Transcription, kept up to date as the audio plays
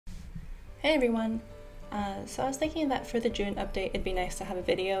Hey everyone! So I was thinking that for the June update it'd be nice to have a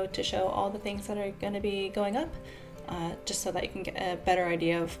video to show all the things that are going to be going up, just so that you can get a better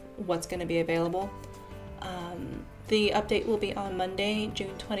idea of what's going to be available. The update will be on Monday,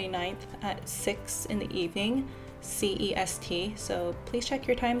 June 29th at 6 in the evening, CEST, so please check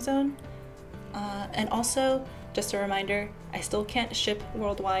your time zone. And also, just a reminder, I still can't ship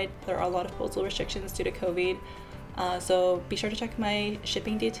worldwide. There are a lot of postal restrictions due to COVID. So be sure to check my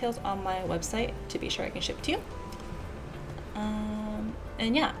shipping details on my website to be sure I can ship to you.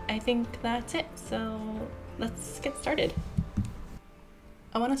 And yeah, I think that's it. So let's get started.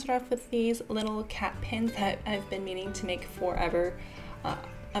 I want to start off with these little cat pins that I've been meaning to make forever.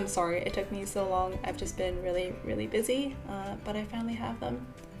 I'm sorry it took me so long. I've just been really busy, but I finally have them.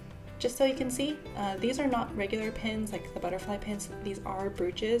 Just so you can see, these are not regular pins like the butterfly pins. These are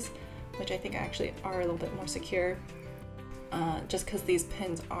brooches, which I think actually are a little bit more secure, just because these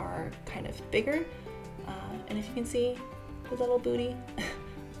pins are kind of bigger. And if you can see the little booty,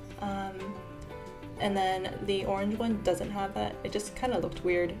 and then the orange one doesn't have that. It just kind of looked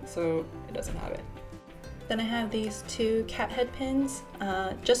weird, so it doesn't have it. Then I have these two cat head pins,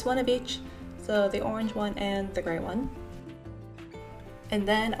 just one of each, so the orange one and the gray one. And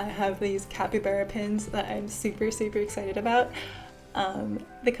then I have these capybara pins that I'm super excited about.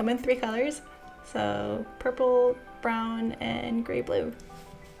 They come in 3 colors, so purple, brown, and gray blue.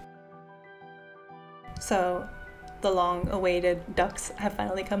 So the long-awaited ducks have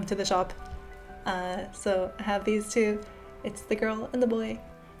finally come to the shop. So I have these two. It's the girl and the boy,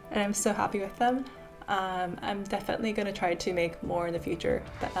 and I'm so happy with them. I'm definitely going to try to make more in the future,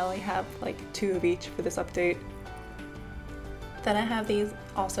 but I only have like 2 of each for this update. Then I have these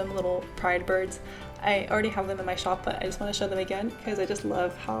awesome little pride birds. I already have them in my shop, but I just want to show them again because I just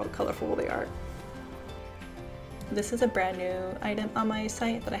love how colorful they are. This is a brand new item on my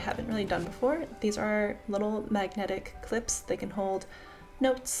site that I haven't really done before. These are little magnetic clips. They can hold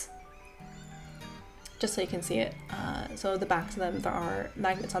notes, just so you can see it. So the backs of them, there are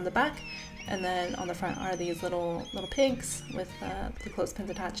magnets on the back, and then on the front are these little pigs with the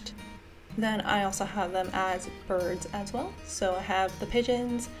clothespins attached. Then I also have them as birds as well. So I have the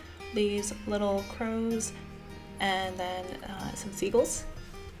pigeons, these little crows, and then some seagulls.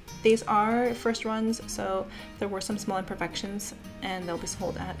 These are first runs, so there were some small imperfections and they'll be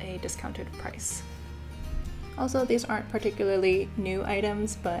sold at a discounted price. Also, these aren't particularly new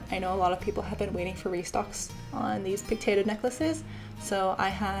items, but I know a lot of people have been waiting for restocks on these pigtated necklaces, so I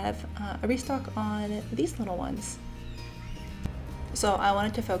have a restock on these little ones. So I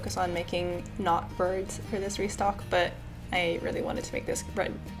wanted to focus on making not birds for this restock, but I really wanted to make this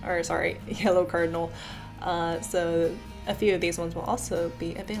yellow cardinal, so a few of these ones will also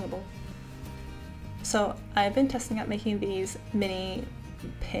be available. So I've been testing out making these mini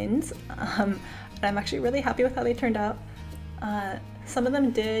pins, and I'm actually really happy with how they turned out. Some of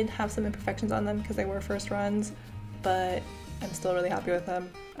them did have some imperfections on them because they were first runs, but I'm still really happy with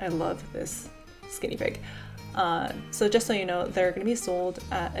them. I love this skinny pig. So just so you know, they're going to be sold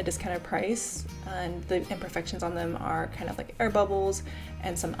at a discounted price, and the imperfections on them are kind of like air bubbles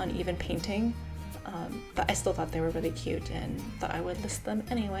and some uneven painting, but I still thought they were really cute and thought I would list them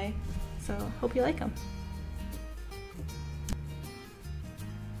anyway, so hope you like them.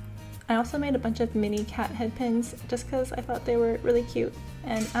 I also made a bunch of mini cat head pins just because I thought they were really cute,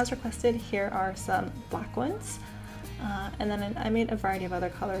 and as requested, here are some black ones. And then I made a variety of other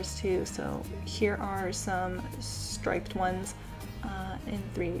colors too, so here are some striped ones in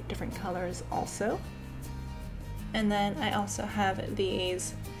 3 different colors also. And then I also have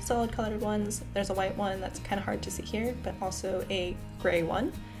these solid colored ones. There's a white one that's kind of hard to see here, but also a gray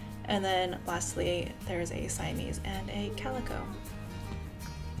one. And then lastly, there's a Siamese and a calico.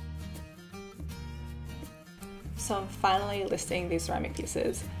 So I'm finally listing these ceramic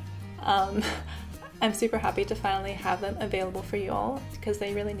pieces. I'm super happy to finally have them available for you all because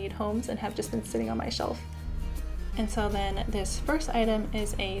they really need homes and have just been sitting on my shelf. And so then this first item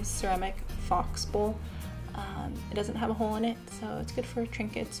is a ceramic fox bowl. It doesn't have a hole in it, so it's good for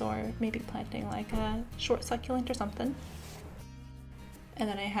trinkets or maybe planting like a short succulent or something. And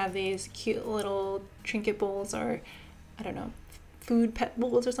then I have these cute little trinket bowls, or I don't know, food pet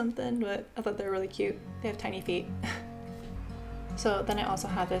bowls or something, but I thought they were really cute. They have tiny feet. So then I also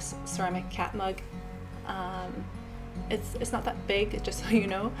have this ceramic cat mug. It's not that big, just so you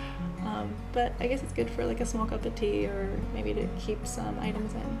know, but I guess it's good for like a small cup of tea or maybe to keep some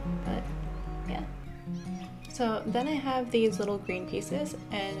items in, but yeah. So then I have these little green pieces,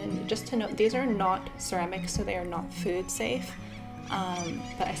 and just to note, these are not ceramic, so they are not food safe,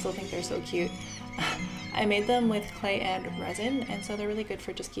 but I still think they're so cute. I made them with clay and resin, and so they're really good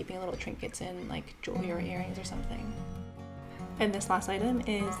for just keeping little trinkets in, like jewelry or earrings or something. And this last item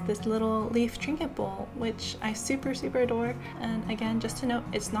is this little leaf trinket bowl, which I super adore. And again, just to note,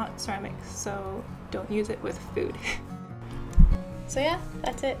 it's not ceramic, so don't use it with food. So yeah,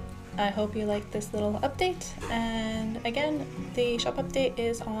 that's it. I hope you liked this little update. And again, the shop update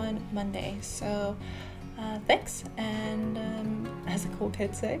is on Monday. So thanks. And as the cool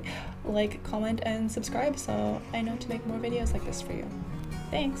kids say, like, comment, and subscribe so I know to make more videos like this for you.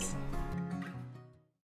 Thanks.